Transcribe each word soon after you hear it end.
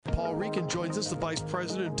Rican joins us, the Vice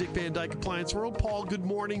President of Dick Van Dyke Appliance World. Paul, good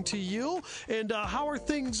morning to you. And how are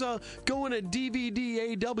things going at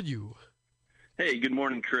DVDAW? Hey, good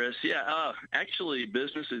morning, Chris. Yeah, actually,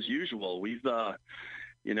 business as usual. We've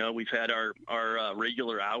had our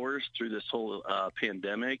regular hours through this whole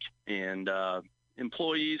pandemic, and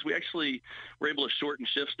employees, we actually were able to shorten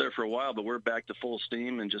shifts there for a while, but we're back to full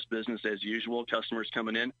steam and just business as usual. Customers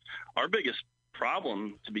coming in. Our biggest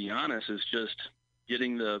problem, to be honest, is just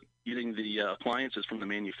getting the appliances from the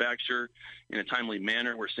manufacturer in a timely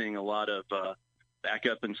manner. We're seeing a lot of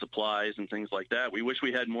backup in supplies and things like that. We wish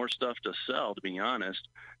we had more stuff to sell, to be honest.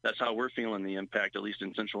 That's how we're feeling the impact, at least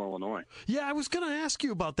in Central Illinois. Yeah, I was going to ask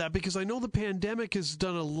you about that because I know the pandemic has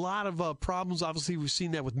done a lot of problems. Obviously, we've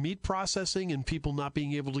seen that with meat processing and people not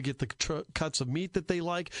being able to get the cuts of meat that they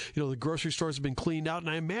like. You know, the grocery stores have been cleaned out.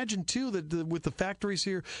 And I imagine, too, that with the factories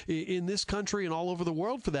here in this country and all over the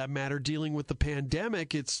world, for that matter, dealing with the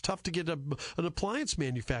pandemic, it's tough to get an appliance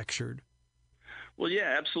manufactured. Well,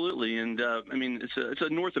 yeah, absolutely. And I mean, it's a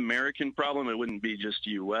North American problem. It wouldn't be just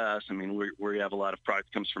U.S. I mean, we have a lot of product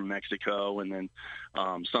that comes from Mexico and then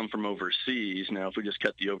some from overseas. Now, if we just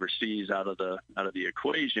cut the overseas out of the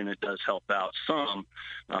equation, it does help out some.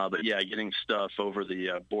 But yeah, getting stuff over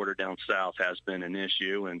the border down south has been an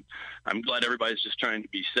issue. And I'm glad everybody's just trying to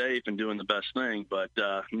be safe and doing the best thing. But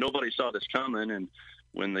nobody saw this coming. And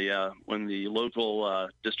when the local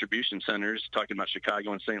distribution centers, talking about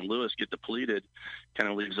Chicago and St. Louis, get depleted, kind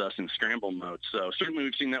of leaves us in scramble mode. So certainly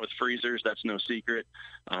we've seen that with freezers. That's no secret.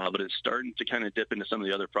 But it's starting to kind of dip into some of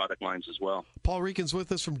the other product lines as well. Paul Rican's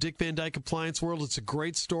with us from Dick Van Dyke Appliance World. It's a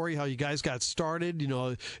great story how you guys got started. You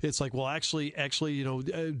know, it's like, well, actually, you know,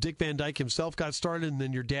 Dick Van Dyke himself got started, and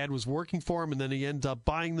then your dad was working for him, and then he ended up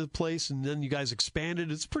buying the place, and then you guys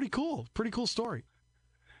expanded. It's pretty cool story.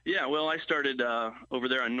 Yeah, well, I started over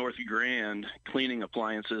there on North Grand cleaning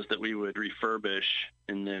appliances that we would refurbish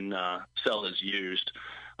and then sell as used.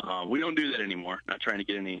 We don't do that anymore. Not trying to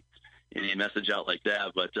get any message out like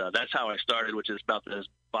that, but that's how I started, which is about as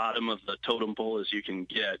bottom of the totem pole as you can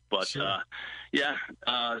get. But sure.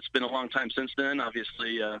 It's been a long time since then.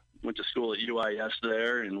 Obviously, went to school at UIS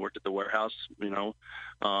there and worked at the warehouse, you know,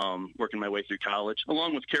 working my way through college,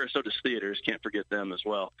 along with Carasotas Theaters. Can't forget them as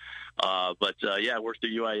well. I worked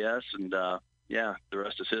at UIS, and the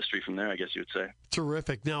rest is history from there, I guess you would say.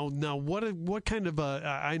 Terrific. Now, what kind of?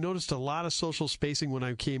 I noticed a lot of social spacing when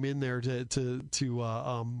I came in there to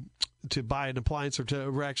buy an appliance or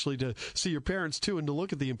to see your parents too and to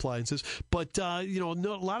look at the appliances. But a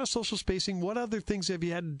lot of social spacing. What other things have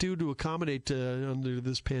you had to do to accommodate under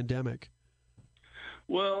this pandemic?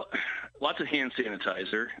 Well, lots of hand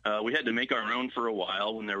sanitizer. We had to make our own for a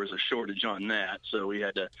while when there was a shortage on that. So we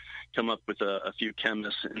had to come up with a few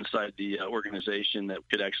chemists inside the organization that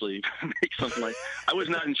could actually make something like. I was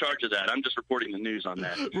not in charge of that. I'm just reporting the news on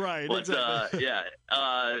that. Right. But exactly.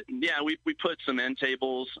 We put some end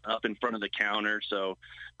tables up in front of the counter, so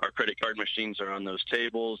our credit card machines are on those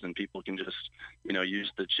tables, and people can just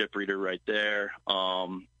use the chip reader right there.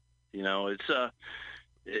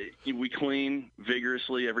 We clean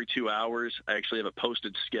vigorously every 2 hours. I actually have a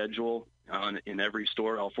posted schedule in every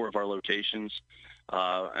store, all 4 of our locations.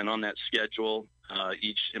 And on that schedule,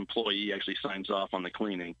 each employee actually signs off on the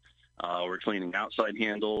cleaning. We're cleaning outside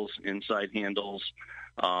handles, inside handles,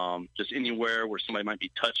 just anywhere where somebody might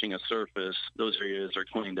be touching a surface. Those areas are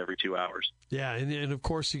cleaned every 2 hours. Yeah, and of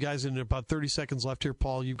course, you guys, in about 30 seconds left here,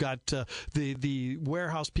 Paul, you've got the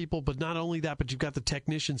warehouse people, but not only that, but you've got the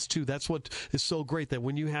technicians too. That's what is so great, that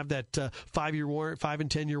when you have that 5 and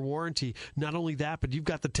 10-year warranty, not only that, but you've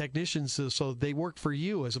got the technicians so they work for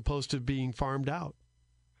you as opposed to being farmed out.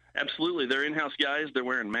 Absolutely. They're in-house guys. They're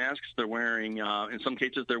wearing masks. They're wearing, in some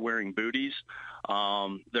cases, they're wearing booties.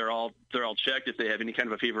 They're all checked if they have any kind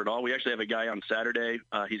of a fever at all. We actually have a guy on Saturday.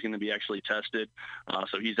 He's going to be actually tested.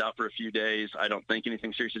 So he's out for a few days. I don't think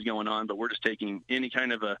anything serious is going on, but we're just taking any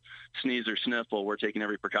kind of a sneeze or sniffle. We're taking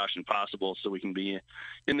every precaution possible so we can be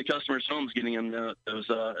in the customers' homes getting them those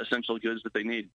essential goods that they need.